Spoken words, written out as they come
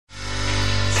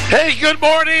Hey, good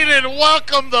morning and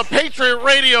welcome to the Patriot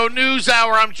Radio News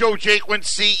Hour. I'm Joe Jaquin,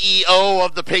 CEO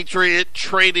of the Patriot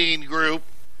Trading Group.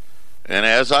 And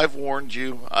as I've warned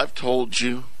you, I've told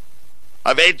you,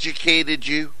 I've educated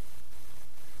you,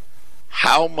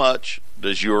 how much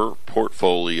does your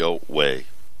portfolio weigh?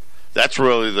 That's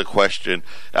really the question.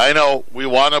 I know we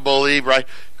want to believe, right?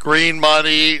 Green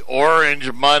money,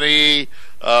 orange money,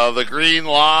 the green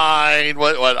line,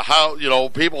 how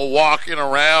people walking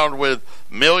around with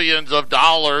millions of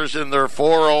dollars in their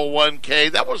 401k.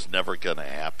 That was never going to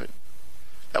happen.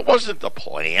 That wasn't the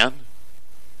plan.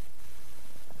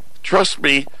 Trust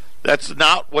me, that's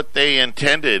not what they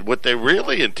intended. What they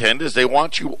really intend is they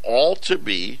want you all to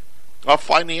be a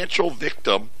financial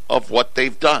victim of what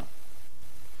they've done.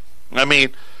 I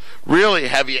mean, really,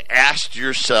 have you asked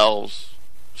yourselves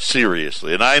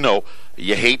seriously? And I know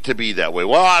you hate to be that way.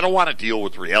 Well, I don't want to deal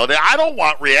with reality. I don't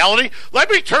want reality. Let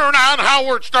me turn on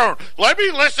Howard Stern. Let me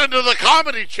listen to the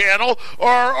Comedy Channel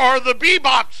or the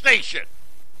Bebop station.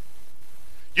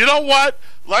 You know what?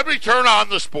 Let me turn on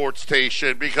the sports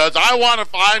station because I want to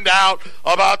find out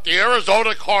about the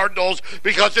Arizona Cardinals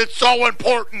because it's so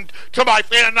important to my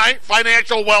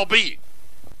financial well-being.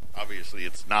 Obviously,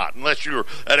 it's not, unless you're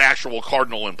an actual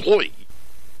Cardinal employee.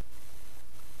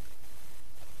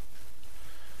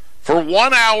 For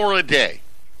 1 hour a day,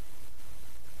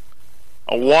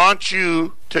 I want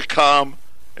you to come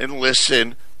and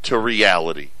listen to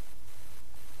reality.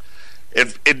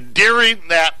 And during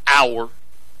that hour,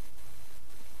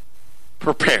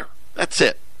 prepare. That's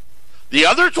it. The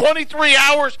other 23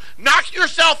 hours, knock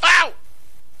yourself out.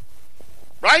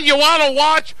 Right? You want to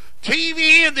watch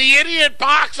TV in the idiot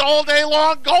box all day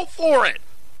long? Go for it.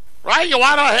 Right? You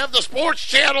want to have the sports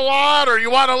channel on, or you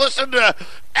want to listen to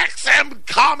XM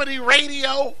Comedy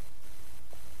Radio?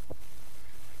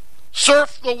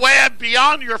 Surf the web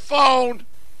beyond your phone?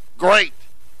 Great.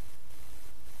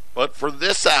 But for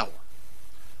this hour,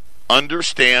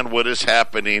 understand what is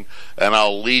happening, and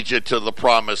I'll lead you to the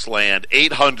promised land.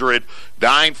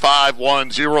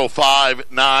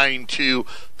 800-951-0592.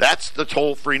 That's the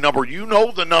toll-free number. You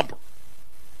know the number.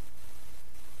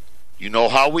 You know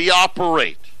how we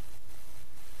operate.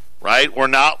 Right? We're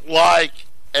not like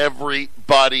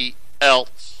everybody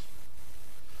else.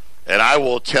 And I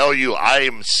will tell you, I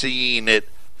am seeing it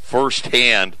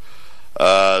firsthand.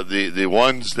 The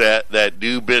ones that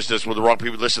do business with the wrong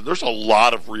people. Listen, there's a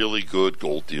lot of really good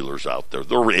gold dealers out there.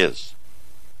 There is.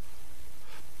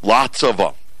 Lots of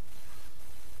them.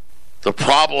 The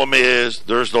problem is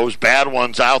there's those bad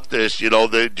ones out there,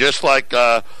 they just like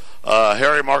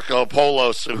Harry Marco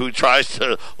Polos, who tries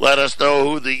to let us know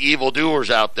who the evildoers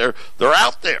out there. They're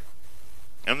out there.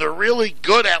 And they're really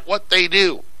good at what they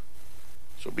do.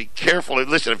 So be careful. And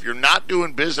listen, if you're not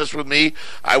doing business with me,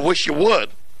 I wish you would.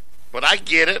 But I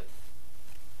get it.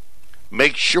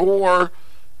 Make sure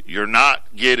you're not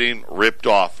getting ripped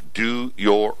off. Do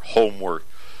your homework.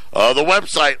 The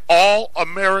website,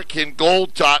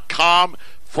 allamericangold.com.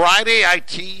 Friday, I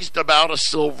teased about a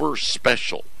silver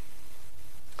special.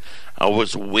 I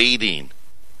was waiting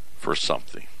for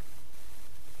something.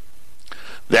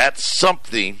 That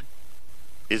something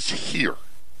is here.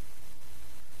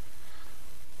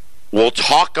 We'll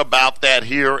talk about that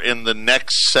here in the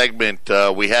next segment.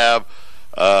 We have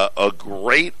a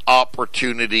great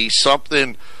opportunity.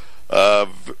 Something,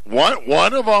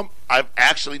 one of them I've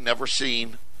actually never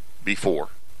seen before.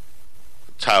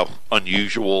 That's how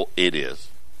unusual it is.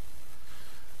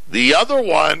 The other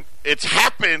one, it's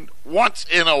happened once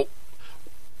in a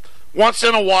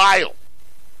while.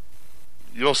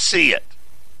 You'll see it.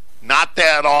 Not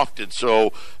that often.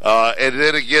 So, and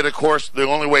then again, of course, the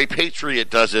only way Patriot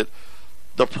does it,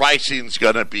 the pricing's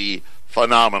going to be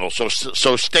phenomenal.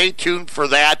 So stay tuned for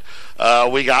that.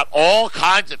 We got all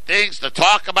kinds of things to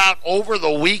talk about over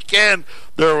the weekend.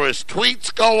 There was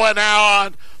tweets going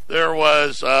on. There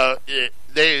was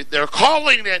they're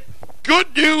calling it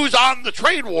good news on the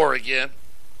trade war again.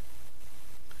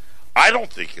 I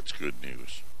don't think it's good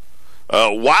news.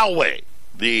 Huawei,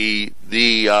 the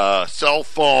cell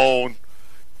phone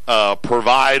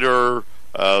provider,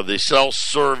 the cell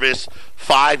service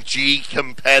 5G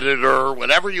competitor,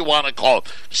 whatever you want to call it,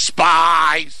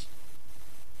 spies.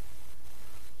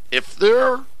 If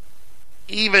they're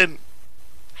even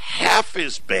half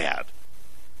as bad,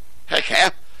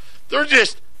 they're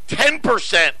just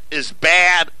 10% as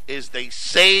bad as they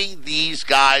say these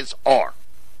guys are,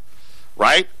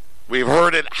 right? We've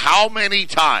heard it how many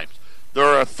times?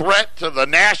 They're a threat to the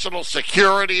national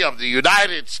security of the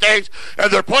United States, and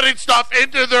they're putting stuff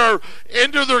into their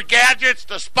gadgets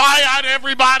to spy on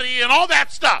everybody and all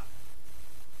that stuff.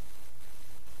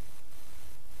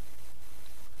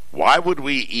 Why would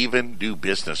we even do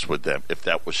business with them if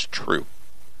that was true?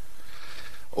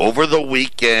 Over the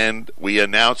weekend, we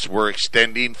announced we're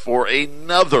extending for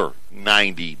another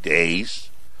 90 days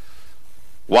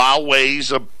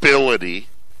Huawei's ability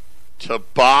to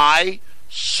buy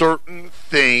certain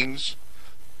things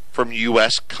from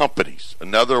U.S. companies.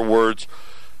 In other words,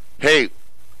 hey,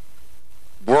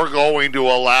 we're going to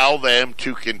allow them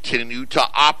to continue to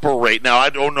operate. Now, I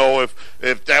don't know if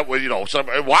that would,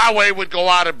 Huawei would go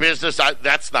out of business.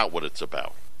 That's not what it's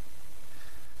about.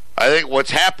 I think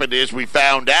what's happened is we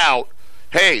found out,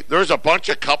 hey, there's a bunch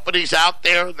of companies out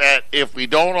there that if we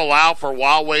don't allow for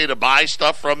Huawei to buy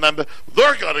stuff from them,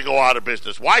 they're going to go out of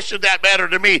business. Why should that matter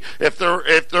to me if they're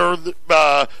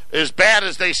as bad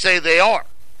as they say they are?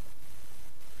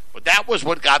 But that was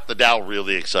what got the Dow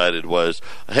really excited was,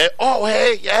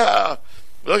 yeah,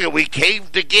 look, we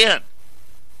caved again.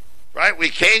 Right? We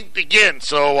caved again.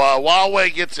 So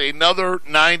Huawei gets another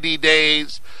 90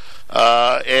 days,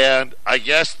 and I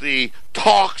guess the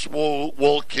talks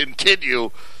will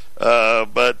continue.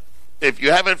 But if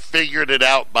you haven't figured it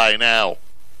out by now,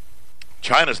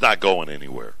 China's not going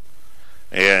anywhere.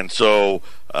 And so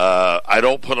I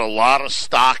don't put a lot of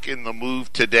stock in the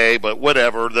move today, but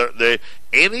whatever.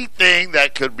 Anything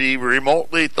that could be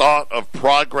remotely thought of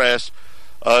progress,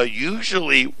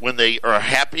 usually when they are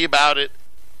happy about it,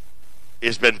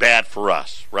 has been bad for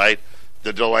us, right?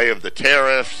 The delay of the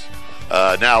tariffs.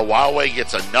 Now Huawei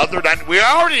gets another 90. We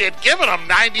already had given them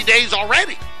 90 days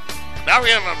already. Now we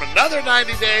have them another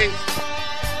 90 days.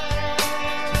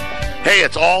 Hey,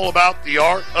 it's all about the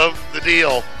art of the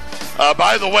deal.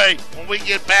 By the way, when we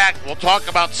get back, we'll talk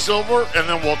about silver, and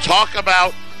then we'll talk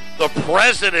about the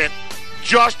president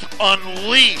just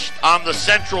unleashed on the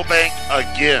central bank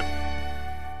again.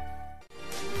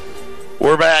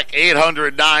 We're back,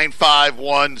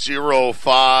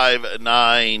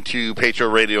 800-951-0592, Patriot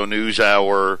Radio News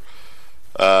Hour.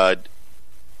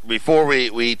 Before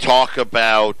we talk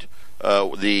about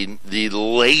the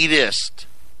latest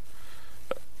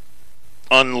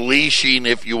unleashing,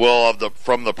 if you will,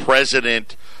 from the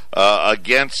president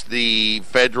against the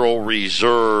Federal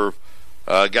Reserve,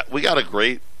 we got a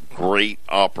great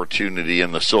opportunity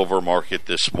in the silver market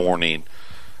this morning.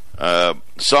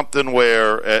 Something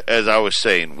where, as I was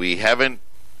saying, we haven't.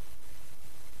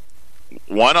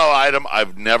 One item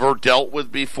I've never dealt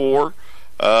with before,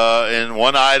 and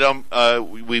one item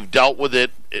we've dealt with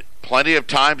it plenty of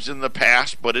times in the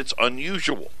past, but it's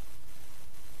unusual.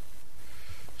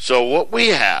 So what we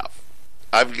have,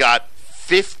 I've got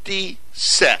 50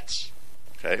 sets.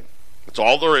 Okay, that's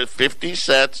all there is. 50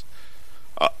 sets.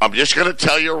 I'm just going to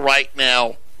tell you right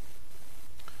now,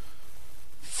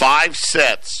 5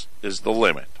 sets is the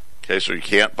limit. Okay, so you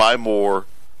can't buy more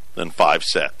than 5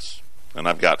 sets. And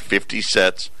I've got 50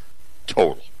 sets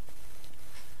total.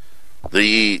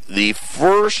 The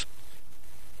first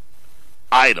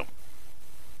item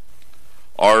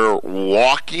are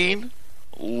walking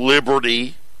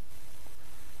Liberty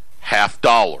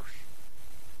 $50.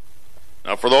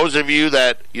 Now, for those of you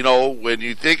that, when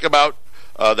you think about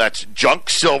that's junk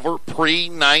silver,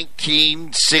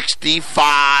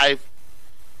 pre-1965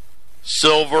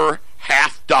 silver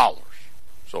 $50.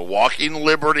 So walking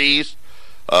liberties,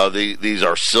 these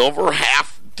are silver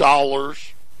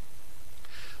 $50.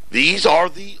 These are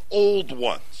the old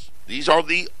ones. These are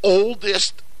the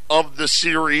oldest of the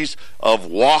series of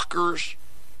Walkers,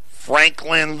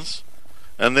 Franklins,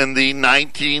 and then the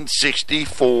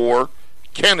 1964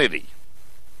 Kennedy.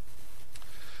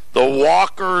 The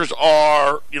Walkers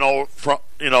are,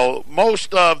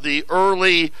 most of the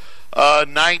early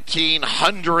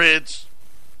 1900s,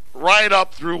 right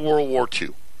up through World War II.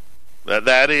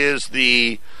 That is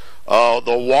the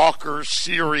Walkers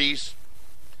series.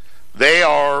 They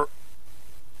are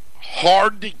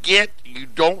hard to get. You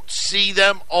don't see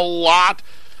them a lot.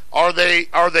 Are they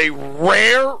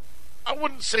rare? I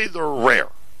wouldn't say they're rare.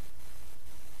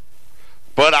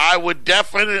 But I would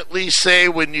definitely say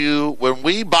when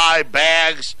we buy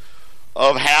bags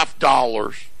of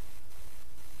 $50,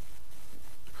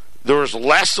 there's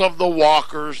less of the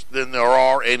Walkers than there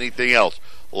are anything else.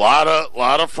 A lot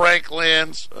of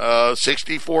Franklins,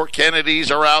 64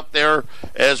 Kennedys are out there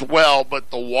as well, but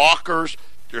the Walkers,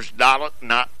 there's not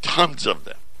tons of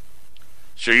them.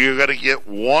 So you're going to get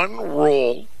one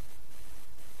roll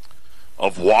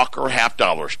of Walker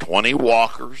 $50, 20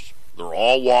 Walkers. They're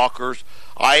all Walkers.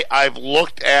 I've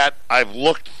looked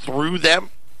through them.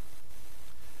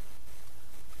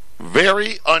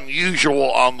 Very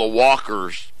unusual on the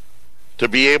Walkers to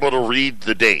be able to read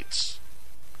the dates.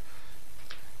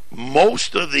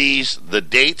 Most of these, the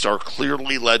dates are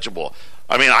clearly legible.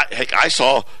 I mean, I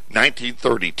saw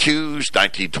 1932s,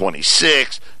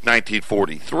 1926,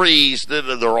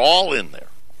 1943s. They're all in there.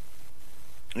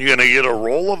 You're going to get a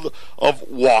roll of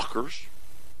Walkers.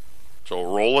 So a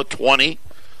roll of 20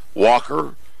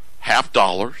 Walker $half.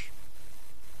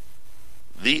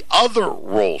 The other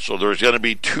roll, so there's going to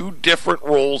be two different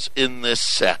rolls in this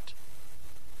set.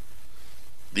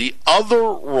 The other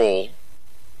roll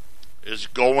is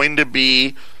going to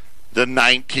be the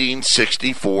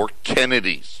 1964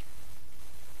 Kennedys.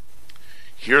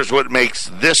 Here's what makes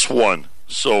this one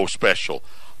so special.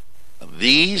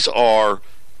 These are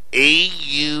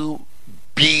AU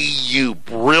BU,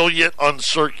 brilliant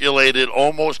uncirculated,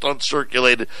 almost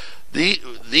uncirculated.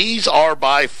 These are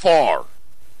by far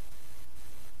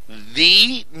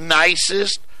the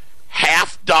nicest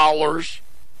 $half that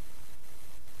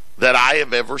I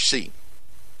have ever seen.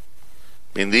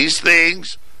 I mean, these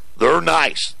things, they're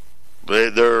nice.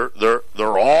 They're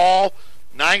all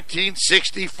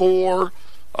 1964.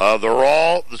 They're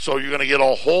all, so you're going to get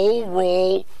a whole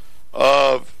roll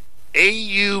of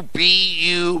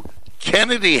AUBU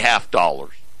Kennedy $half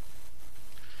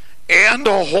and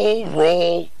a whole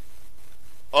roll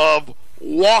of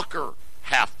Walker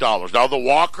 $half. Now the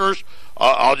Walkers,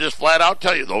 I'll just flat out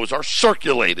tell you, those are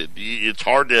circulated. It's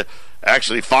hard to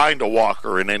actually find a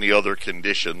Walker in any other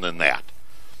condition than that.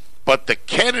 But the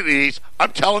Kennedys,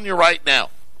 I'm telling you right now,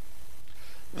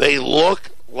 they look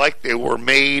like they were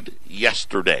made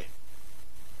yesterday.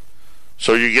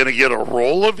 So you're going to get a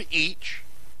roll of each.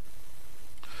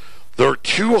 They're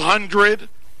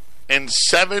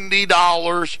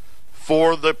 $270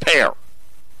 for the pair.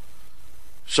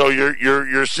 So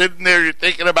you're sitting there, you're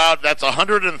thinking about that's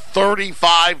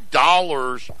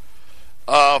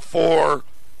 $135 for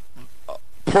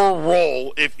per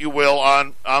roll, if you will,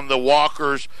 on the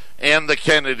Walkers and the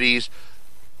Kennedys.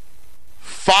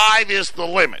 5 is the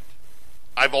limit.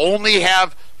 I've only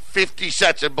have 50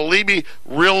 sets, and believe me,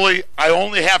 really, I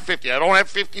only have 50. I don't have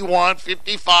 51,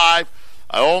 55.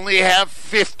 I only have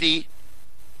 50.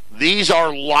 These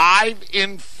are live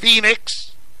in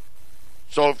Phoenix.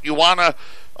 So if you want to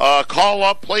call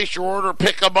up, place your order,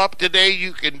 pick them up today,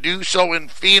 you can do so in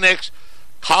Phoenix.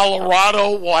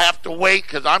 Colorado will have to wait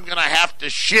because I'm going to have to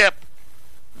ship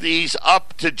these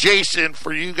up to Jason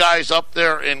for you guys up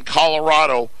there in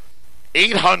Colorado.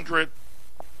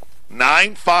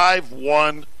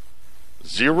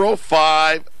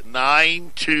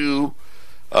 800-951-0592.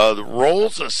 The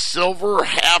rolls of silver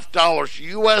 $half.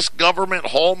 U.S. government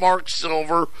hallmark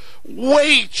silver.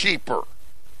 Way cheaper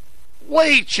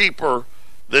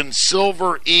than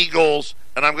Silver Eagles.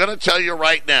 And I'm going to tell you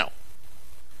right now,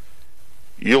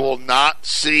 you will not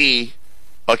see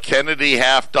a Kennedy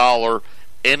 $half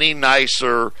any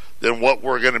nicer than what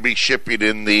we're going to be shipping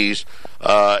in these.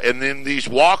 And then these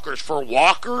Walkers. For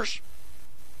Walkers,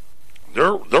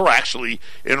 they're actually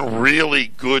in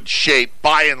really good shape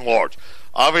by and large.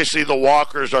 Obviously, the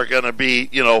Walkers are going to be,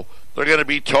 they're going to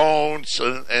be toned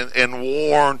and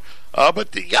worn.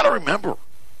 But you got to remember,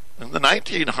 in the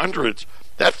 1900s,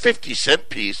 that 50-cent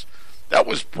piece, that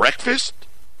was breakfast,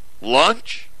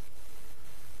 lunch,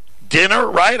 dinner,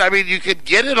 right? I mean, you could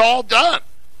get it all done.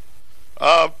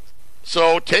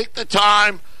 So take the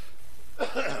time,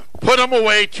 put them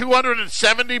away.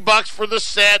 $270 for the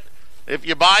set. If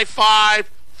you buy 5,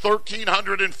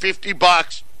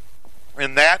 $1,350,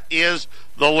 and that is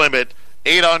the limit.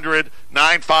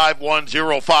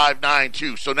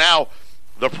 800-951-0592. So now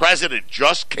the president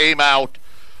just came out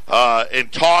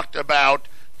and talked about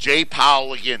Jay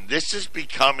Powell again. This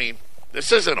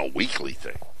isn't a weekly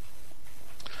thing.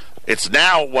 It's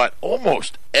now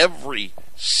almost every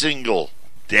single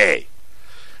day.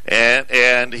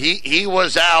 And he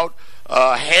was out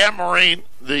hammering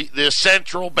the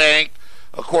central bank.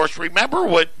 Of course, remember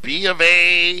what B of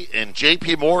A and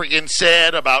J.P. Morgan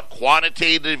said about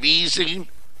quantitative easing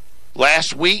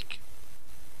last week?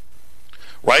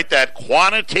 Right? That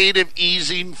quantitative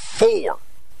easing 4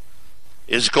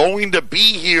 is going to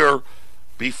be here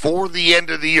before the end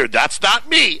of the year. That's not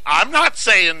me. I'm not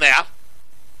saying that.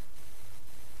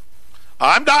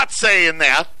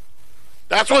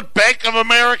 That's what Bank of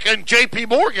America and J.P.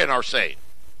 Morgan are saying.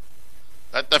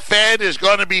 That the Fed is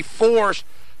going to be forced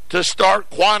to start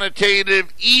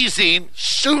quantitative easing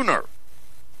sooner.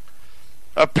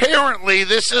 Apparently,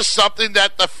 this is something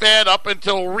that the Fed, up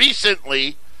until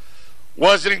recently,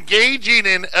 was engaging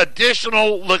in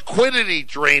additional liquidity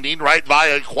draining, right,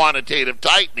 via quantitative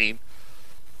tightening.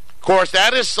 Of course,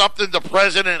 that is something the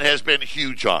president has been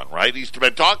huge on, right? He's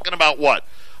been talking about what?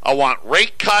 I want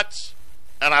rate cuts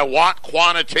and I want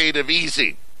quantitative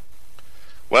easing.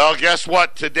 Well, guess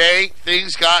what? Today,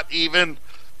 things got even,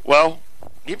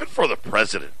 even for the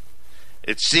president,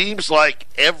 it seems like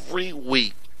every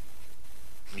week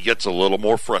he gets a little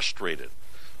more frustrated,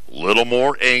 a little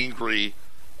more angry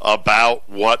about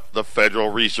what the Federal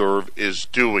Reserve is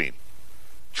doing.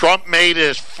 Trump made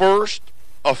his first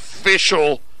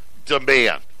official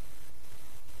demand.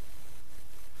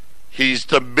 He's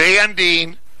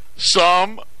demanding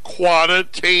some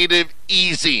quantitative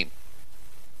easing.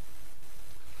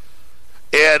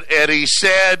 And he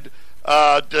said,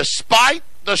 despite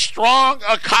the strong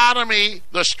economy,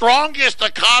 the strongest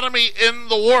economy in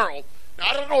the world, now,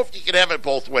 I don't know if you can have it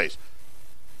both ways.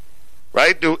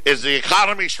 Right? Is the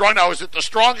economy strong now? Is it the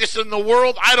strongest in the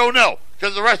world? I don't know.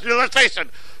 Because the rest of you, let's face it,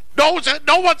 no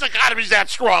one's economy is that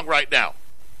strong right now.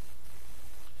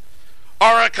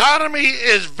 Our economy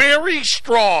is very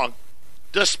strong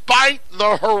despite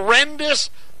the horrendous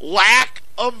lack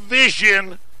of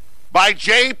vision by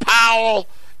Jay Powell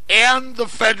and the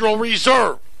Federal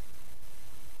Reserve.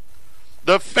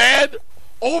 The Fed,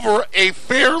 over a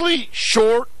fairly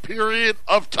short period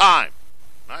of time,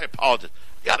 I apologize,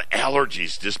 I got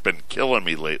allergies just been killing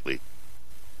me lately.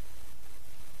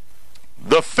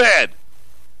 The Fed,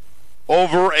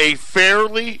 over a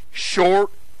fairly short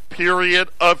period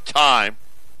of time,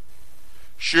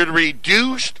 should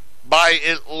reduce by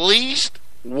at least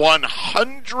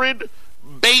 100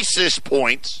 basis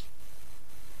points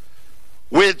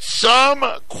with some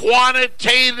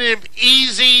quantitative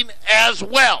easing as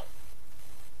well.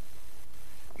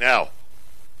 Now,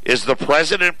 is the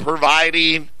president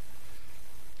providing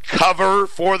cover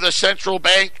for the central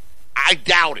bank? I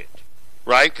doubt it,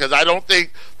 right? Because I don't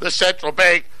think the central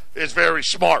bank is very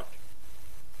smart.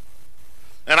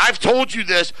 And I've told you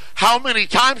this how many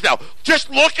times now. Just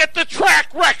look at the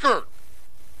track record,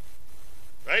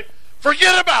 right?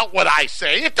 Forget about what I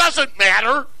say. It doesn't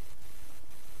matter,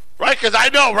 right? Because I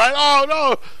know, right? Oh,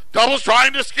 no, Double's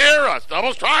trying to scare us.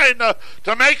 Double's trying to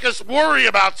make us worry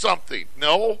about something.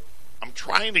 No, I'm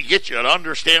trying to get you to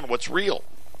understand what's real.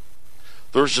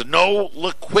 There's no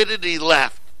liquidity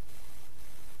left.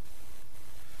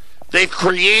 They've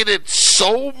created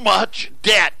so much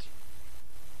debt,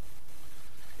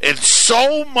 and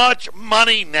so much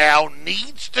money now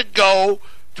needs to go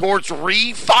towards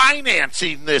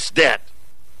refinancing this debt.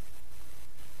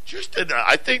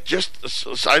 I think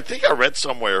I read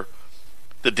somewhere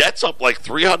the debt's up like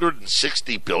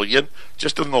 $360 billion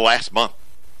just in the last month.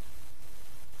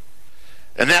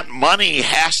 And that money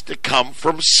has to come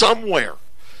from somewhere,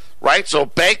 right? So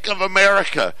Bank of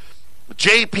America,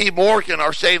 J.P. Morgan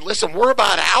are saying, listen, we're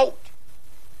about out.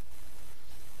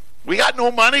 We got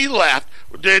no money left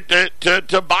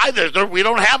to buy this. We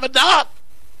don't have enough,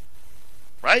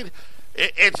 right?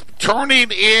 It's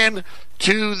turning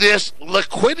into this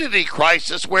liquidity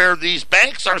crisis where these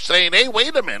banks are saying, hey,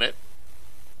 wait a minute.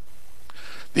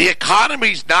 The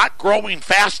economy's not growing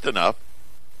fast enough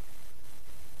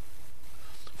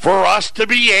for us to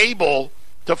be able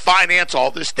to finance all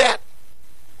this debt.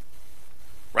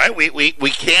 Right?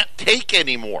 We can't take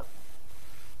any more.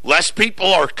 Less people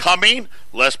are coming.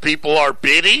 Less people are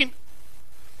bidding.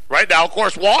 Right now, of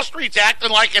course, Wall Street's acting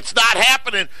like it's not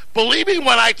happening. Believe me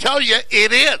when I tell you,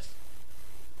 it is.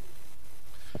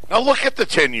 Now look at the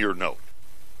 10-year note.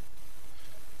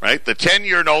 Right? The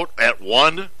 10-year note at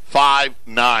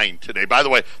 1.59 today. By the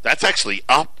way, that's actually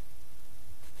up.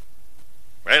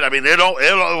 Right? I mean, it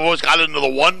almost got into the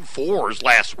 1.4s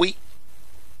last week.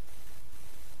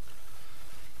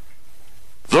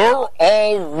 They're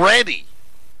already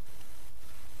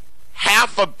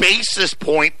half a basis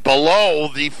point below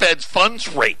the Fed's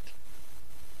funds rate.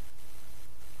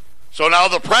 So now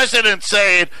the president's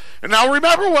saying, and now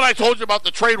remember what I told you about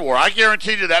the trade war. I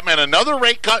guarantee you that meant another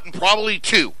rate cut and probably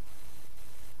two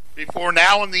before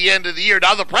now and the end of the year.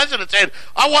 Now the president's saying,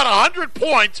 I want 100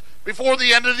 points before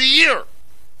the end of the year.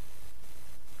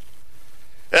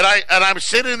 And I'm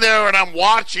sitting there and I'm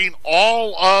watching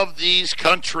all of these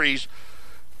countries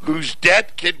whose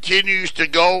debt continues to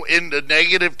go into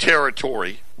negative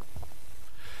territory.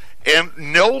 And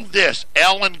know this,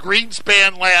 Alan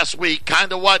Greenspan last week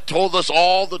kind of told us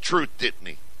all the truth, didn't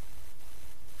he?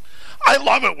 I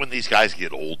love it when these guys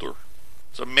get older.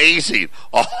 It's amazing.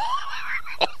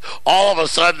 All of a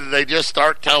sudden they just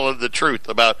start telling the truth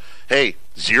about, hey,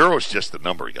 zero is just a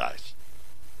number, guys.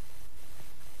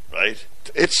 Right?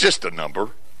 It's just a number.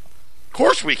 Of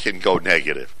course we can go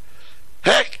negative.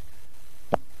 Heck,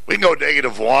 we can go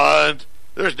 -1.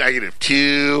 There's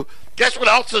 -2. Guess what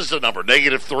else is a number?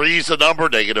 -3 is a number.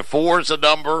 -4 is a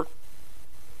number.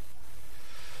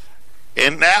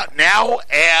 And now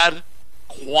add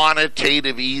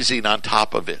quantitative easing on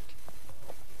top of it.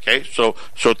 Okay, so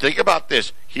think about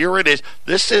this. Here it is.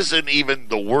 This isn't even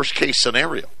the worst case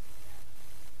scenario,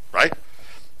 right?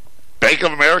 Bank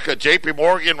of America, J.P.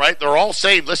 Morgan, right? They're all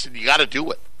saying, listen, you got to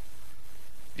do it.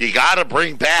 You got to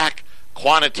bring back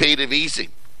quantitative easing.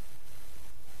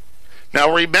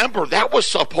 Now, remember, that was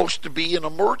supposed to be an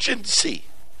emergency,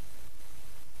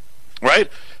 right?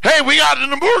 Hey, we got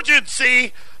an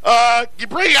emergency. You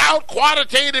bring out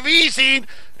quantitative easing.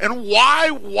 And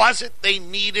why was it they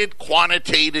needed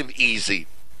quantitative easing?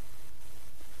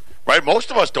 Right? Most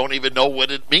of us don't even know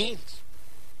what it means.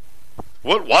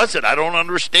 What was it? I don't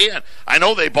understand. I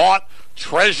know they bought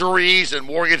treasuries and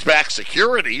mortgage-backed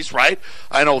securities, right?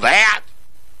 I know that.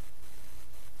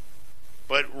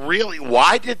 But really,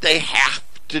 why did they have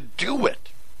to do it?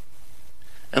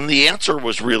 And the answer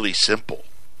was really simple.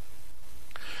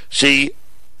 See,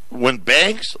 when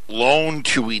banks loan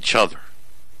to each other,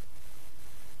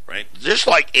 right, just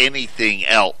like anything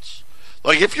else,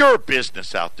 like if you're a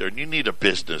business out there and you need a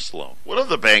business loan, what's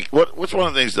one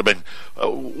of the things the bank,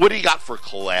 what do you got for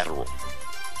collateral?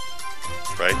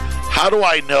 Right? How do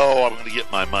I know I'm going to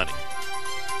get my money?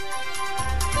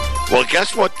 Well,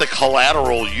 guess what the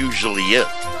collateral usually is?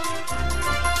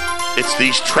 It's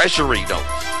these treasury notes.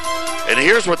 And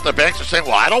here's what the banks are saying,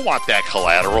 well, I don't want that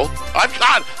collateral.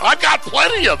 I've got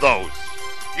plenty of those.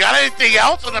 You got anything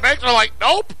else? And the banks are like,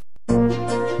 nope.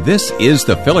 This is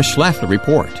the Phyllis Schlafly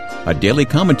Report, a daily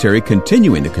commentary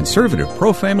continuing the conservative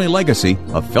pro-family legacy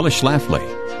of Phyllis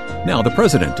Schlafly. Now, the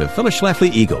president of Phyllis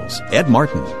Schlafly Eagles, Ed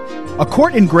Martin. A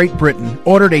court in Great Britain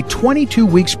ordered a 22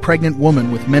 weeks pregnant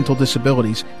woman with mental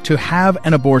disabilities to have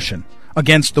an abortion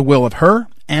against the will of her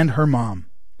and her mom.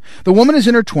 The woman is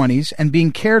in her 20s and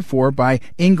being cared for by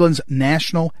England's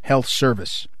National Health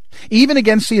Service. Even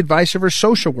against the advice of her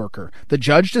social worker, the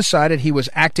judge decided he was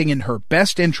acting in her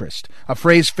best interest, a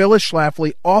phrase Phyllis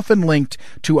Schlafly often linked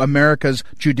to America's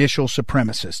judicial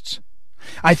supremacists.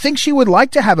 I think she would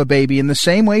like to have a baby in the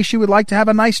same way she would like to have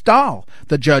a nice doll,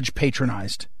 the judge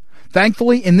patronized.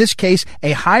 Thankfully, in this case,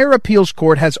 a higher appeals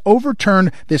court has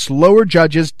overturned this lower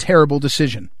judge's terrible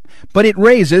decision. But it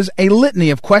raises a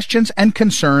litany of questions and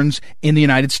concerns in the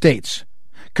United States.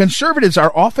 Conservatives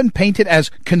are often painted as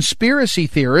conspiracy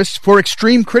theorists for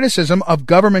extreme criticism of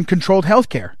government-controlled health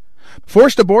care.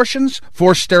 Forced abortions,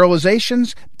 forced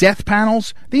sterilizations, death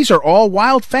panels, these are all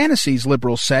wild fantasies,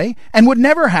 liberals say, and would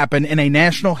never happen in a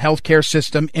national health care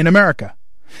system in America.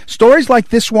 Stories like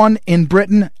this one in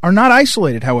Britain are not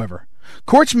isolated, however.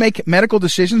 Courts make medical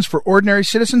decisions for ordinary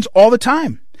citizens all the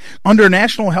time. Under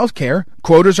national health care,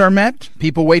 quotas are met,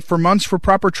 people wait for months for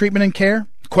proper treatment and care,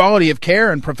 quality of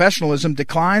care and professionalism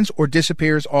declines or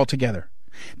disappears altogether.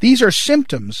 These are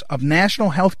symptoms of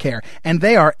national health care, and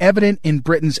they are evident in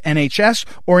Britain's NHS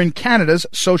or in Canada's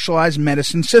socialized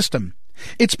medicine system.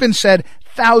 It's been said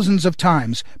thousands of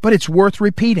times, but it's worth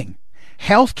repeating.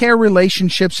 Healthcare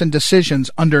relationships and decisions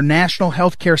under national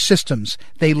healthcare systems,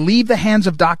 they leave the hands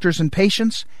of doctors and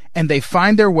patients, and they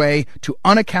find their way to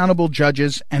unaccountable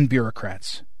judges and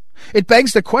bureaucrats. It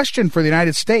begs the question for the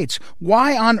United States,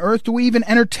 why on earth do we even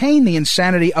entertain the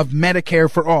insanity of Medicare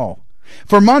for all?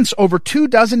 For months, over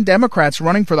 24 Democrats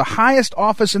running for the highest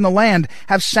office in the land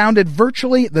have sounded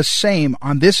virtually the same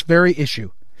on this very issue.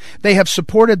 They have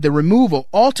supported the removal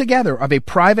altogether of a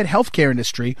private healthcare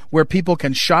industry where people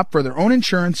can shop for their own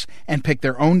insurance and pick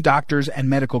their own doctors and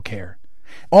medical care.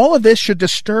 All of this should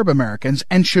disturb Americans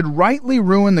and should rightly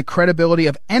ruin the credibility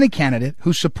of any candidate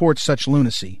who supports such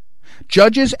lunacy.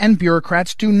 Judges and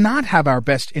bureaucrats do not have our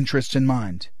best interests in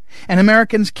mind, and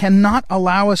Americans cannot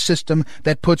allow a system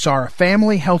that puts our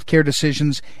family health care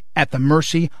decisions at the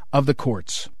mercy of the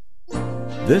courts.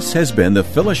 This has been the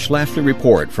Phyllis Schlafly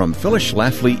Report from Phyllis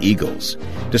Schlafly Eagles.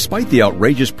 Despite the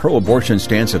outrageous pro-abortion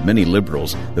stance of many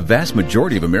liberals, the vast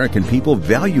majority of American people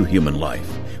value human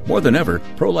life. More than ever,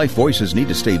 pro-life voices need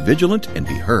to stay vigilant and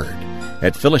be heard.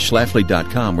 At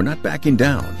phyllisschlafly.com, we're not backing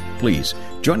down. Please,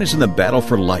 join us in the battle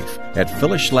for life at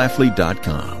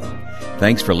phyllisschlafly.com.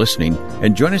 Thanks for listening,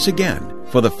 and join us again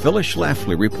for the Phyllis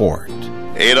Schlafly Report.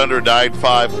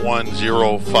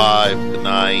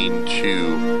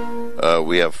 800-951-0592.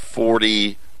 We have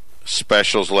 40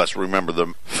 specials less. Remember,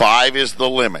 5 is the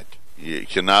limit. You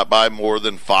cannot buy more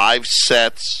than 5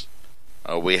 sets.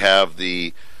 We have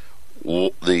the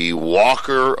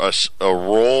Walker, a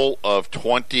roll of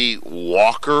 20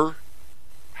 Walker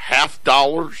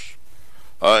 $50.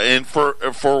 And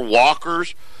for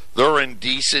Walkers, they're in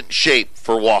decent shape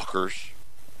for Walkers.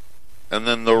 And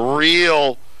then the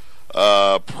real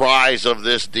prize of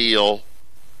this deal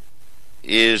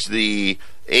is the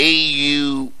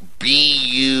AUBU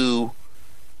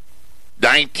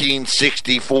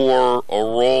 1964, a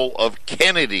roll of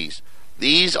Kennedys.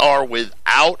 these are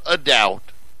without a doubt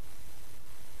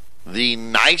the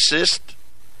nicest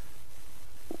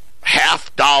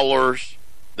 $50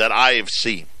 that I have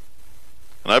seen.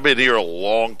 And I've been here a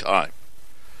long time.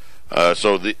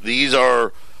 So these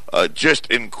are just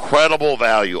incredible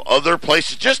value. Other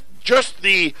places, just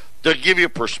to give you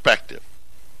perspective.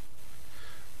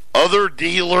 Other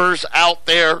dealers out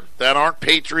there that aren't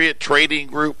Patriot Trading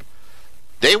Group,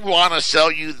 they want to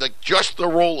sell you just the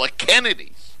roll of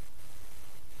Kennedys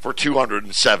for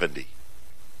 $270.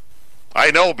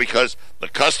 I know, because the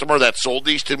customer that sold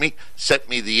these to me sent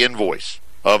me the invoice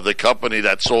of the company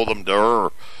that sold them to her.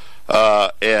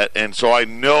 And so I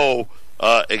know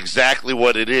exactly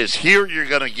what it is. Here you're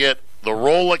going to get the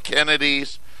roll of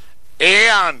Kennedys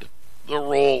and the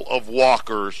roll of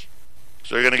Walkers.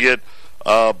 So you're going to get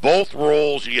both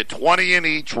rolls. You get 20 in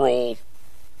each roll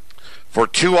for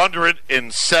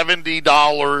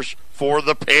 $270 for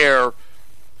the pair.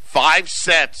 5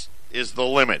 sets is the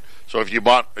limit. So if you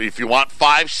want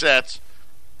 5 sets,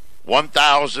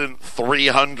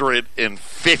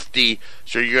 $1,350.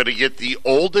 So you're going to get the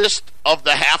oldest of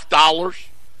the $50.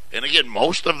 And again,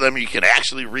 most of them you can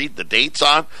actually read the dates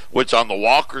on, which on the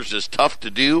Walkers is tough to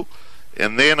do.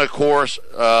 And then, of course,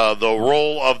 the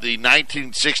roll of the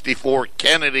 1964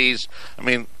 Kennedys. I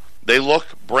mean, they look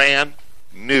brand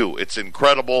new. It's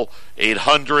incredible.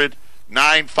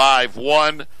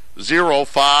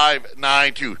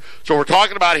 800-951-0592. So we're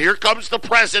talking about, here comes the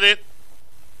president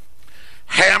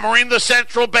hammering the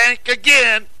central bank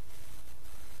again.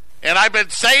 And I've been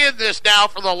saying this now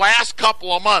for the last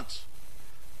couple of months.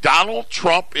 Donald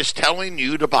Trump is telling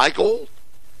you to buy gold.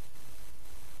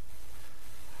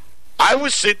 I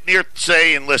was sitting here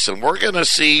saying, listen, we're going to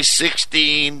see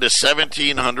 $1,600 to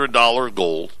 $1,700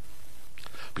 gold,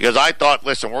 because I thought,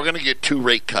 listen, we're going to get 2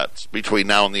 rate cuts between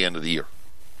now and the end of the year.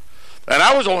 And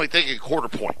I was only thinking quarter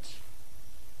points.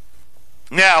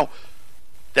 Now,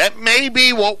 that may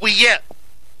be what we get,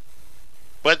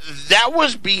 but that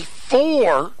was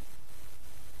before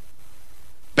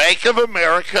Bank of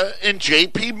America and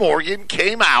J.P. Morgan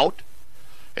came out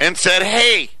and said,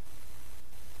 hey,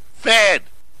 Fed,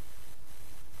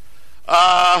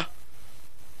 got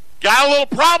a little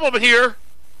problem here.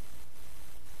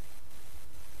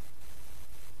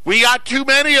 We got too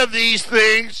many of these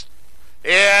things,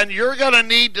 and you're going to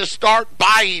need to start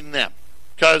buying them,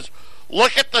 because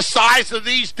look at the size of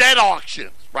these debt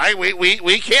auctions, right?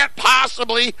 We can't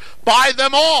possibly buy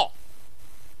them all.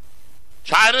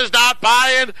 China's not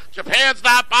buying, Japan's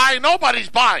not buying, nobody's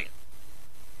buying.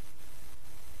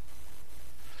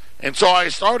 And so I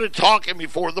started talking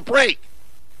before the break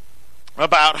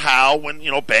about how when,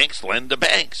 banks lend to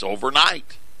banks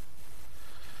overnight.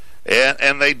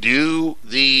 And they do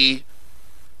the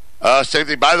same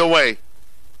thing. By the way,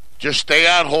 just stay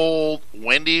on hold.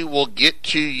 Wendy will get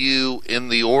to you in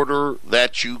the order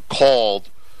that you called.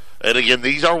 And again,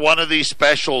 these are one of these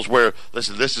specials where,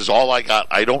 listen, this is all I got.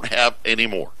 I don't have any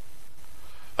more.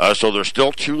 So there's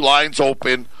still 2 lines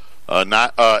open.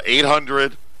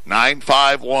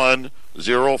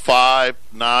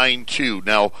 800-951-0592.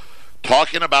 Now,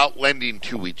 talking about lending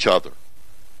to each other.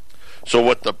 So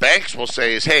what the banks will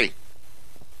say is, hey,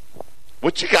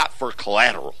 what you got for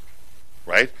collateral,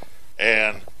 right?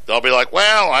 And they'll be like,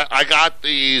 well, I got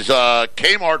these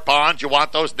Kmart bonds. You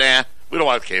want those? Nah, we don't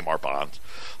want Kmart bonds.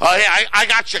 Hey, I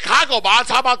got Chicago bonds.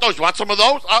 How about those? You want some of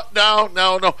those? No.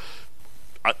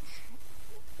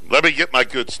 Let me get my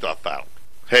good stuff out.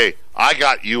 Hey, I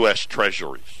got U.S.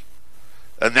 Treasuries.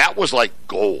 And that was like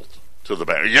gold to the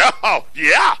bank.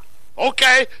 Yeah.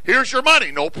 Okay, here's your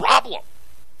money. No problem.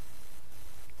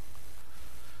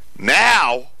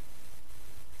 Now,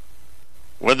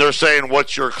 when they're saying,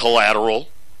 what's your collateral?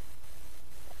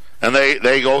 And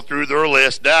they go through their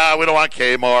list. Nah, we don't want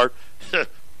Kmart.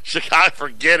 Chicago,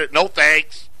 forget it. No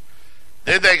thanks.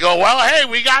 Then they go, well, hey,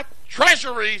 we got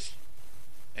treasuries.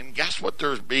 And guess what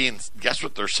they're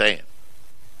saying?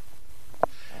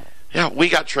 Yeah, we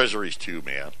got treasuries too,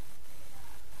 man.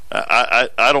 I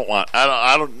don't want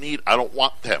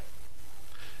them.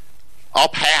 I'll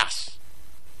pass.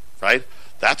 Right?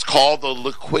 That's called the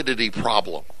liquidity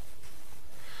problem.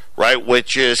 Right?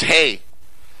 Which is, hey,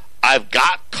 I've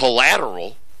got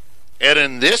collateral, and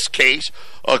in this case,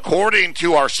 according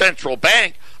to our central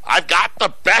bank, I've got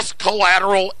the best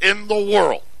collateral in the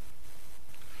world.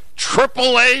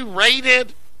 AAA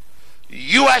rated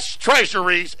U.S.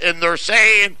 Treasuries, and they're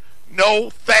saying no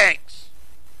thanks.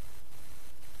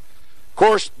 Of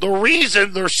course, the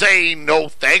reason they're saying no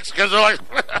thanks because they're like,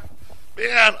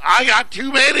 man, I got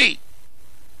too many.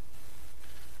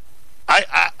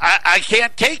 I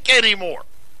can't take any more.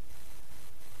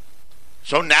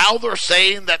 So now they're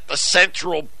saying that the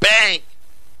central bank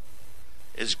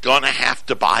is going to have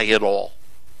to buy it all.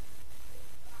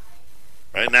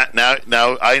 Right now,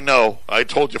 I know. I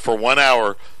told you for 1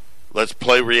 hour, let's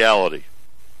play reality.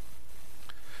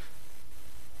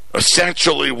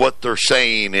 Essentially what they're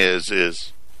saying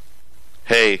is,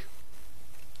 hey,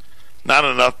 not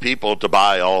enough people to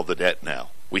buy all the debt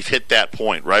now. We've hit that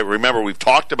point, right? Remember, we've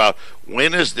talked about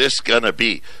when is this going to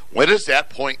be? When is that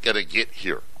point going to get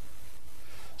here?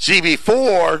 See,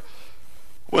 before,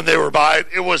 when they were buying,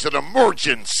 it was an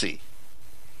emergency.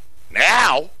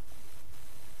 Now,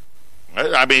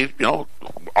 I mean, you know,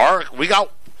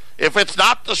 if it's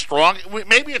not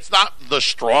maybe it's not the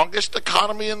strongest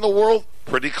economy in the world,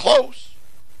 pretty close.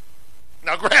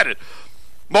 Now, granted,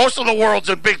 most of the world's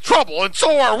in big trouble, and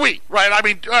so are we, right?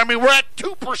 I mean, we're at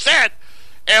 2%,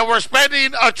 and we're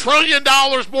spending $1 trillion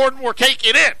more than we're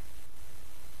taking in.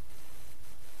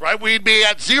 Right? We'd be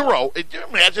at zero. Can you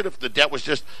imagine if the debt was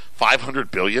just $500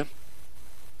 billion?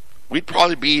 We'd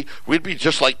be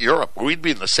just like Europe. We'd be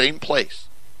in the same place.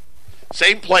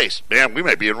 Same place. Man, we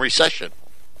may be in recession.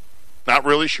 Not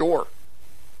really sure.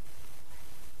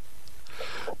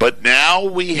 But now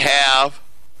we have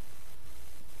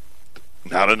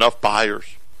not enough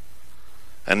buyers.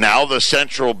 And now the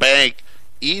central bank,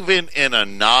 even in a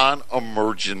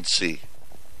non-emergency,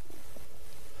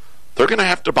 they're going to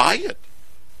have to buy it.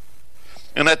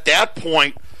 And at that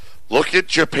point, look at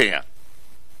Japan.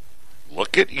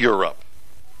 Look at Europe.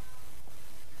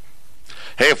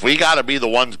 Hey, if we got to be the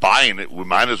ones buying it, we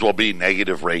might as well be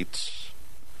negative rates.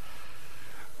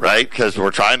 Right? Because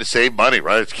we're trying to save money,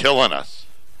 right? It's killing us.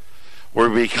 We're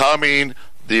becoming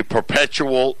the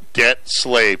perpetual debt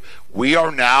slave. We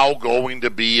are now going to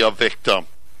be a victim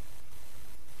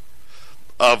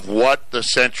of what the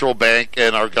central bank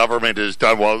and our government has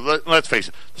done. Well, let's face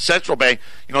it, the central bank,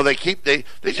 you know, they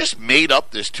just made up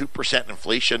this 2%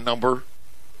 inflation number.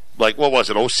 Like, what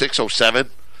was it, 06, 07?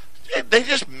 They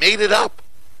just made it up.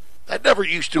 That never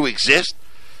used to exist.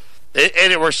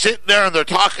 And we're sitting there and they're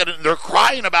talking and they're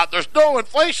crying about there's no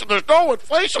inflation, there's no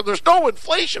inflation, there's no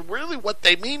inflation. Really what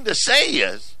they mean to say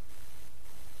is,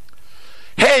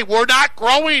 hey, we're not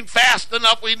growing fast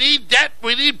enough. We need debt.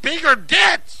 We need bigger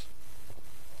debts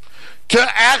to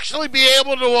actually be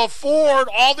able to afford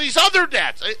all these other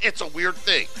debts. It's a weird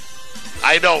thing.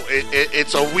 I know,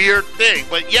 it's a weird thing.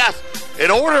 But yes, in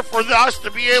order for us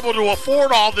to be able to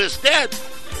afford all this debt,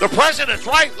 the president's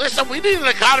right. Listen, we need an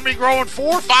economy growing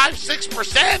 4, 5,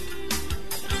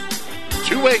 6%.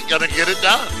 2 ain't going to get it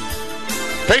done.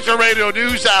 Patriot Radio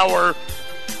News Hour.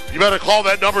 You better call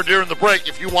that number during the break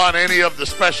if you want any of the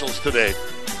specials today.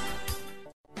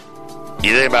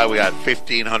 You think about it, we got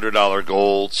 $1,500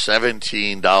 gold,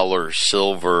 $17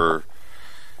 silver,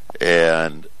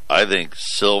 and I think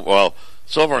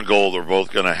silver and gold are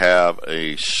both going to have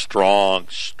a strong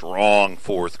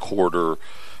fourth quarter.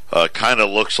 Kind of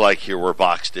looks like here we're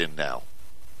boxed in now.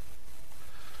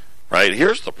 Right?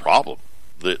 Here's the problem.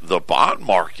 The bond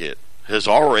market has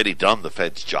already done the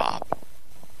Fed's job.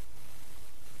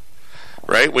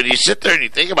 Right? When you sit there and you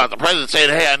think about the president saying,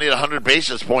 hey, I need a 100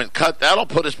 basis point cut, that'll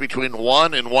put us between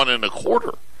 1 and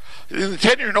 1.25. The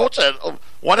 10-year note's at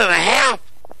 1.5.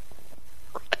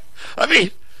 I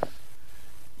mean,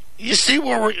 you see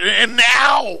where and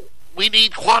now we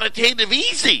need quantitative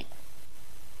easing.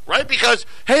 Right? Because,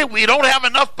 hey, we don't have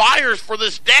enough buyers for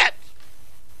this debt.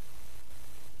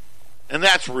 And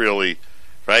that's really,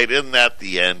 right? Isn't that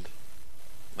the end?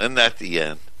 Isn't that the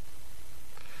end?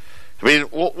 I mean,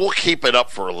 we'll keep it up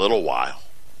for a little while.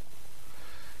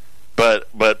 But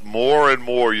more and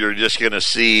more, you're just going to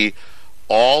see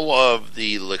all of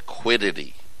the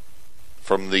liquidity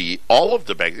from all of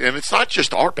the banks, and it's not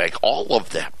just our bank, all of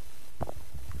them,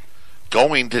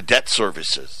 going to debt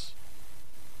services.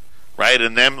 Right?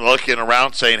 And them looking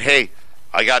around saying, hey,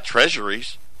 I got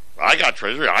treasuries. Hey,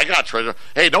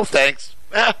 no thanks.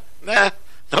 No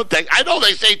thanks. I know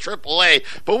they say AAA,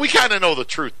 but we kind of know the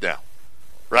truth now.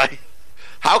 Right?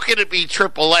 How can it be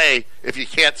AAA if you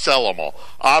can't sell them all?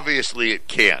 Obviously, it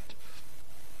can't.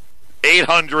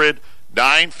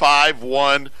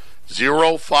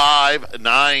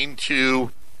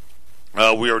 800-951-0592.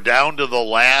 We are down to the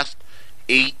last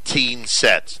 18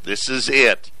 sets. This is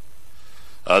it.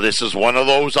 This is one of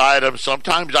those items.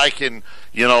 Sometimes I can,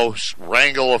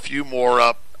 wrangle a few more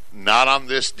up. Not on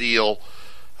this deal.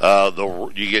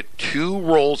 You get 2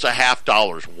 rolls of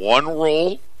 $50. One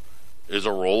roll is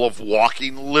a roll of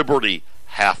Walking Liberty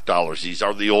 $50. These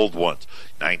are the old ones.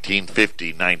 1950,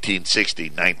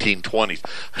 1960, 1920s.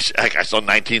 I saw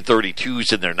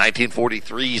 1932s in there,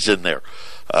 1943s in there.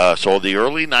 So the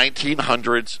early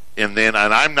 1900s, and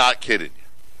I'm not kidding you.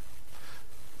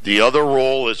 The other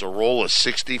roll is a roll of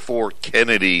 64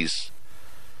 Kennedys,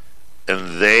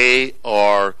 and they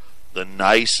are the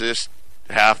nicest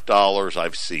half dollars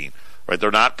I've seen. Right?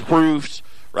 They're not proofs,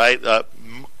 right? A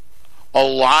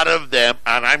lot of them,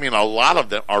 and I mean a lot of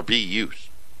them, are BUs.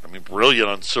 I mean, brilliant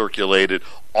uncirculated.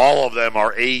 All of them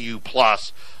are AU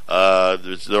plus.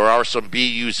 There are some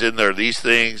BUs in there. These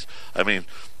things, I mean,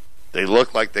 they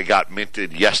look like they got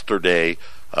minted yesterday.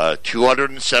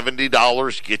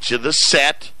 $270 gets you the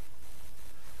set.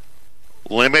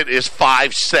 Limit is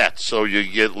 5 sets, so you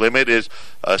get limit is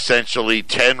essentially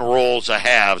 10 rolls of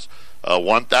halves.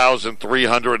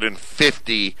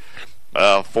 1,350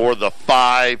 for the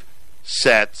 5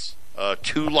 sets.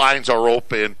 2 lines are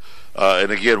open,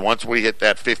 and again, once we hit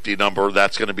that 50 number,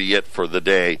 that's going to be it for the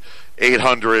day.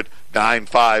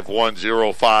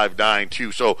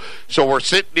 800-951-0592. So we're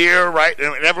sitting here, right,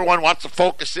 and everyone wants to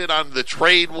focus in on the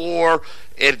trade war,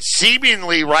 and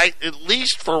seemingly, right, at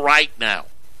least for right now,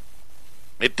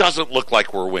 it doesn't look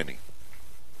like we're winning.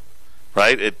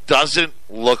 Right? It doesn't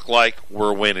look like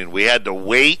we're winning. We had to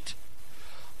wait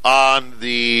on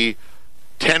the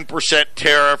 10%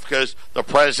 tariff because the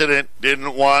president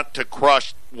didn't want to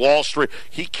crush Wall Street.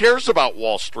 He cares about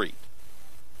Wall Street.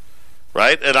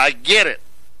 Right? And I get it.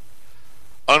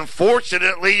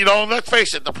 Unfortunately, you know, let's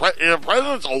face it, the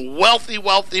president's a wealthy,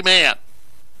 wealthy man.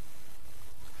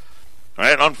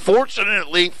 Right?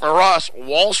 Unfortunately for us,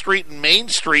 Wall Street and Main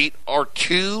Street are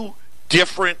 2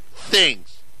 different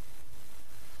things.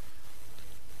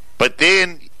 But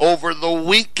then, over the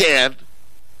weekend,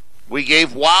 we gave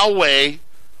Huawei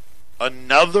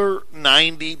another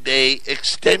 90-day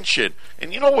extension.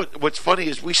 And you know what's funny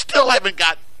is we still haven't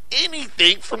got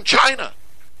anything from China.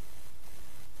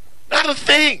 Not a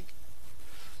thing.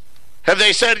 Have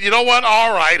they said, you know what,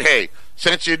 all right, hey,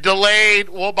 since you delayed,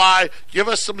 give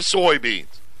us some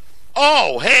soybeans.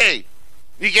 Oh, hey,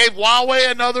 you gave Huawei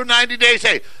another 90 days.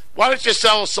 Hey, why don't you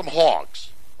sell us some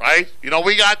hogs, right? You know,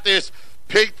 we got this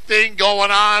pig thing going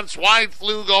on, swine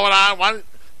flu going on.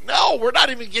 No, we're not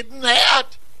even getting that.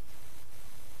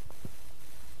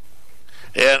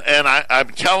 And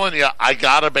I'm telling you, I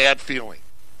got a bad feeling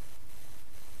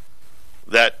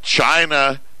that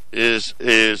China is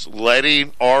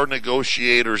letting our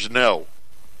negotiators know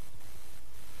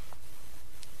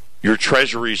your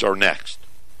treasuries are next.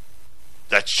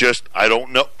 That's just, I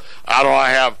don't know.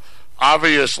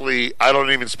 Obviously, I don't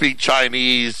even speak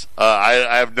Chinese. I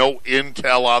have no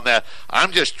intel on that.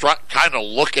 I'm just kind of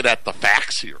looking at the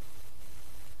facts here.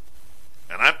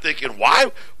 And I'm thinking,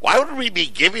 why would we be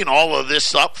giving all of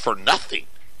this up for nothing?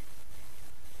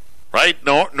 Right?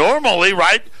 Normally,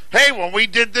 right? Hey, when we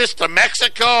did this to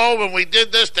Mexico, when we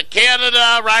did this to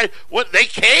Canada, right? They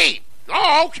came.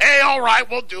 Oh, okay, all right,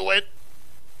 we'll do it.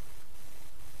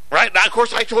 Right? Now, of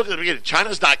course, I told you at the beginning,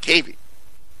 China's not caving.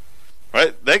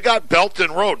 Right? They got Belt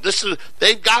and Road.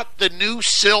 They've got the new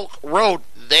Silk Road.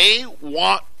 They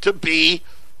want to be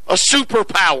a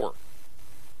superpower.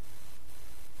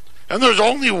 And there's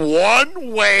only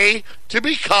one way to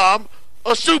become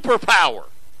a superpower.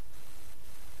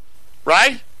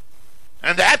 Right?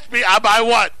 And that's by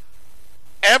what?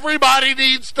 Everybody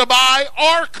needs to buy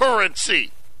our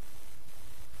currency.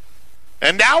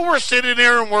 And now we're sitting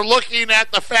here and we're looking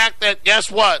at the fact that,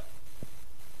 guess what?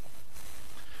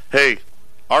 Hey,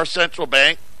 our central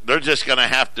bank, they're just going to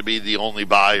have to be the only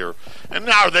buyer. And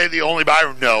now are they the only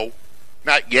buyer? No,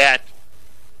 not yet.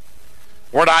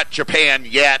 We're not Japan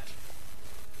yet.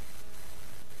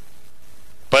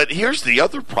 But here's the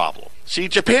other problem. See,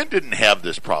 Japan didn't have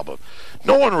this problem.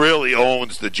 No one really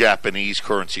owns the Japanese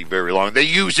currency very long. They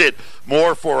use it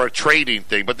more for a trading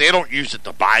thing, but they don't use it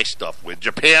to buy stuff with.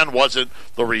 Japan wasn't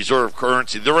the reserve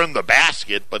currency. They're in the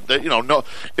basket, but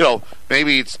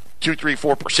maybe it's 2, 3,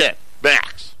 4%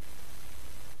 max.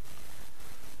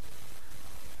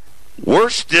 We're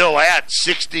still at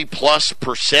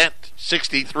 60+%,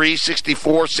 63,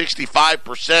 64,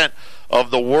 65% of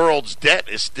the world's debt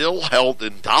is still held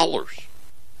in dollars.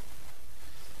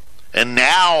 And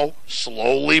now,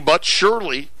 slowly but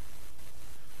surely,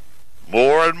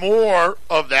 more and more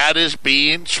of that is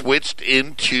being switched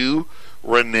into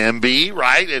renminbi,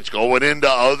 right? It's going into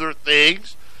other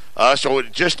things. So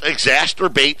it just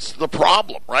exacerbates the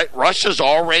problem, right? Russia's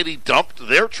already dumped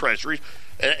their treasuries.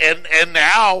 And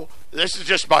now, this is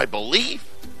just my belief,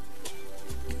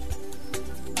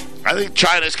 I think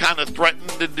China's kind of threatened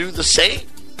to do the same.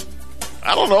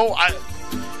 I don't know.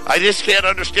 I just can't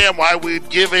understand why we'd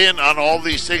give in on all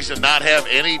these things and not have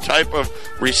any type of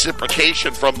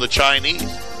reciprocation from the Chinese.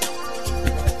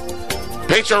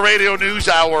 Patriot Radio News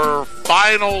Hour,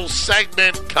 final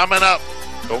segment coming up.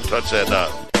 Don't touch that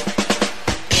dial.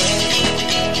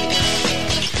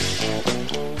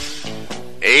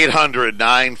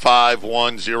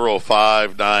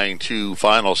 800-951-0592.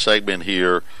 Final segment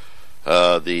here.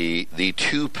 The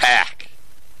two-pack.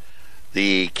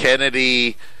 The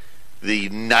Kennedy, the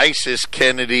nicest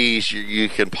Kennedys you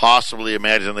can possibly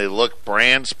imagine. They look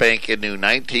brand spanking new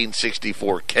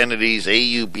 1964 Kennedys,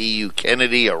 AUBU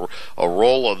Kennedy, a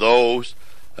roll of those,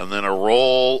 and then a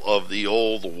roll of the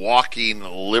old Walking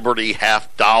Liberty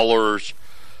 $50.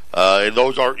 And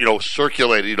those are,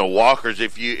 circulated, Walkers.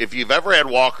 If you've ever had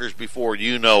Walkers before,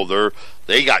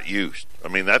 they got used. I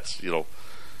mean, that's,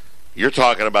 you're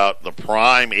talking about the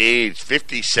prime age,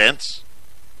 50 cents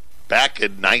back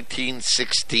in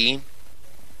 1916,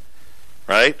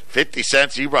 right? 50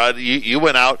 cents. You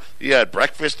went out, you had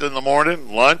breakfast in the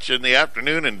morning, lunch in the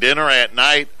afternoon, and dinner at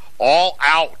night, all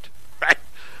out, right?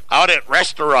 Out at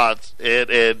restaurants,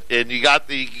 and you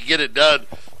get it done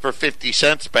for 50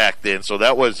 cents back then. So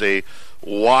that was a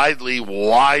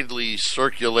widely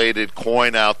circulated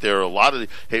coin out there.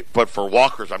 But for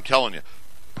Walkers, I'm telling you,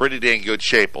 pretty dang good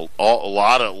shape. A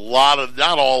lot of,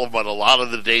 not all of them, but a lot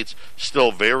of the dates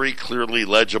still very clearly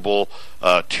legible.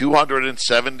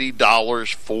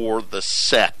 $270 for the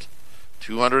set.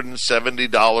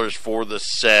 $270 for the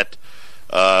set.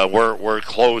 We're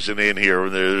closing in here.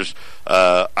 There's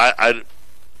I'm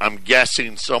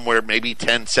guessing somewhere maybe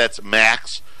 10 sets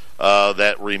max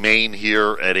that remain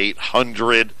here at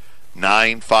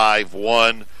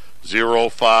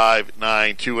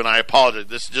 800-951-0592. And I apologize.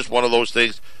 This is just one of those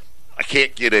things I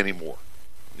can't get anymore.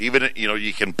 Even,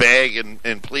 you can beg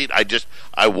and plead.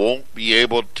 I won't be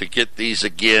able to get these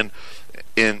again.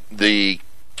 In the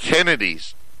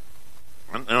Kennedys,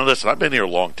 listen, I've been here a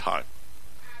long time.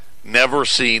 Never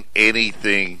seen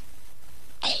anything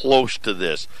close to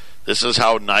this. This is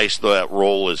how nice that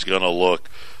roll is going to look.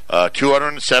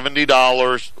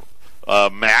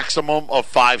 $270, maximum of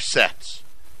 5 sets.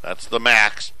 That's the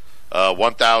max.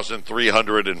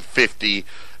 1,350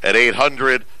 at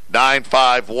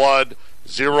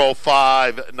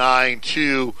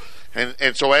 800-951-0592.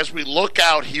 And so as we look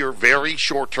out here very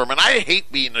short term, and I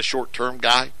hate being a short term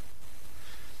guy,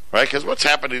 right? Because what's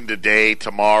happening today,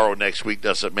 tomorrow, next week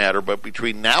doesn't matter. But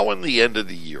between now and the end of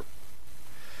the year,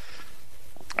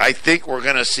 I think we're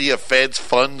going to see a Fed's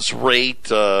funds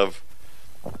rate of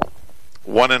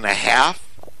 1.5,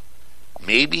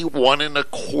 maybe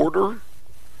 1.25.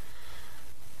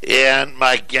 And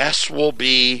my guess will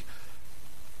be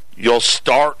you'll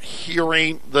start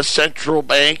hearing the central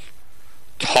bank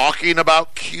talking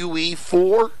about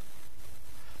QE4,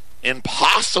 and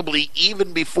possibly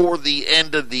even before the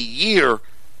end of the year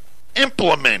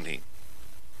implementing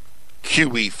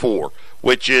QE4,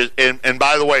 which is, and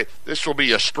by the way, this will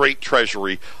be a straight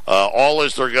treasury. All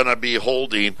as they're going to be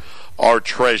holding are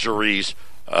treasuries,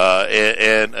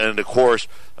 and of course,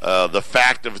 the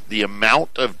fact of the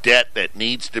amount of debt that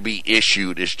needs to be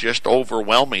issued is just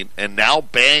overwhelming, and now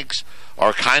banks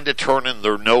are kind of turning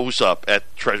their nose up at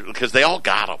treasury because they all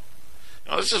got them.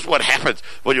 This is what happens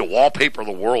when you wallpaper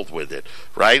the world with it,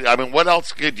 right? I mean, what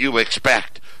else could you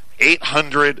expect?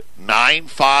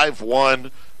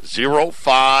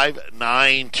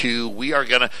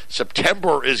 800-951-0592.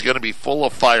 September is going to be full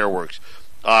of fireworks.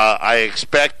 I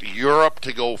expect Europe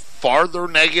to go farther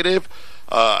negative.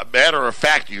 Matter of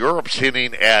fact, Europe's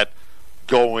hinting at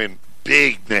going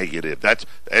big negative. That's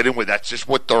just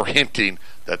what they're hinting,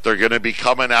 that they're going to be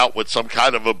coming out with some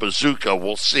kind of a bazooka.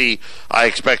 We'll see. I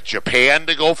expect Japan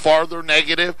to go farther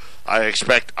negative. I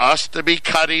expect us to be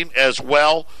cutting as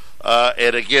well.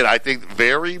 And again, I think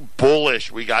very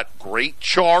bullish. We got great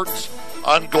charts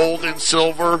on gold and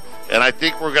silver, and I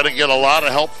think we're going to get a lot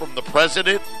of help from the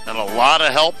president and a lot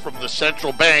of help from the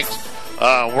central banks.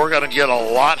 We're going to get a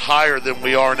lot higher than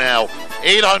we are now.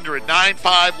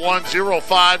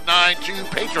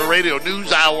 800-951-0592, Patriot Radio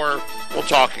News Hour. We'll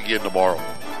talk again tomorrow.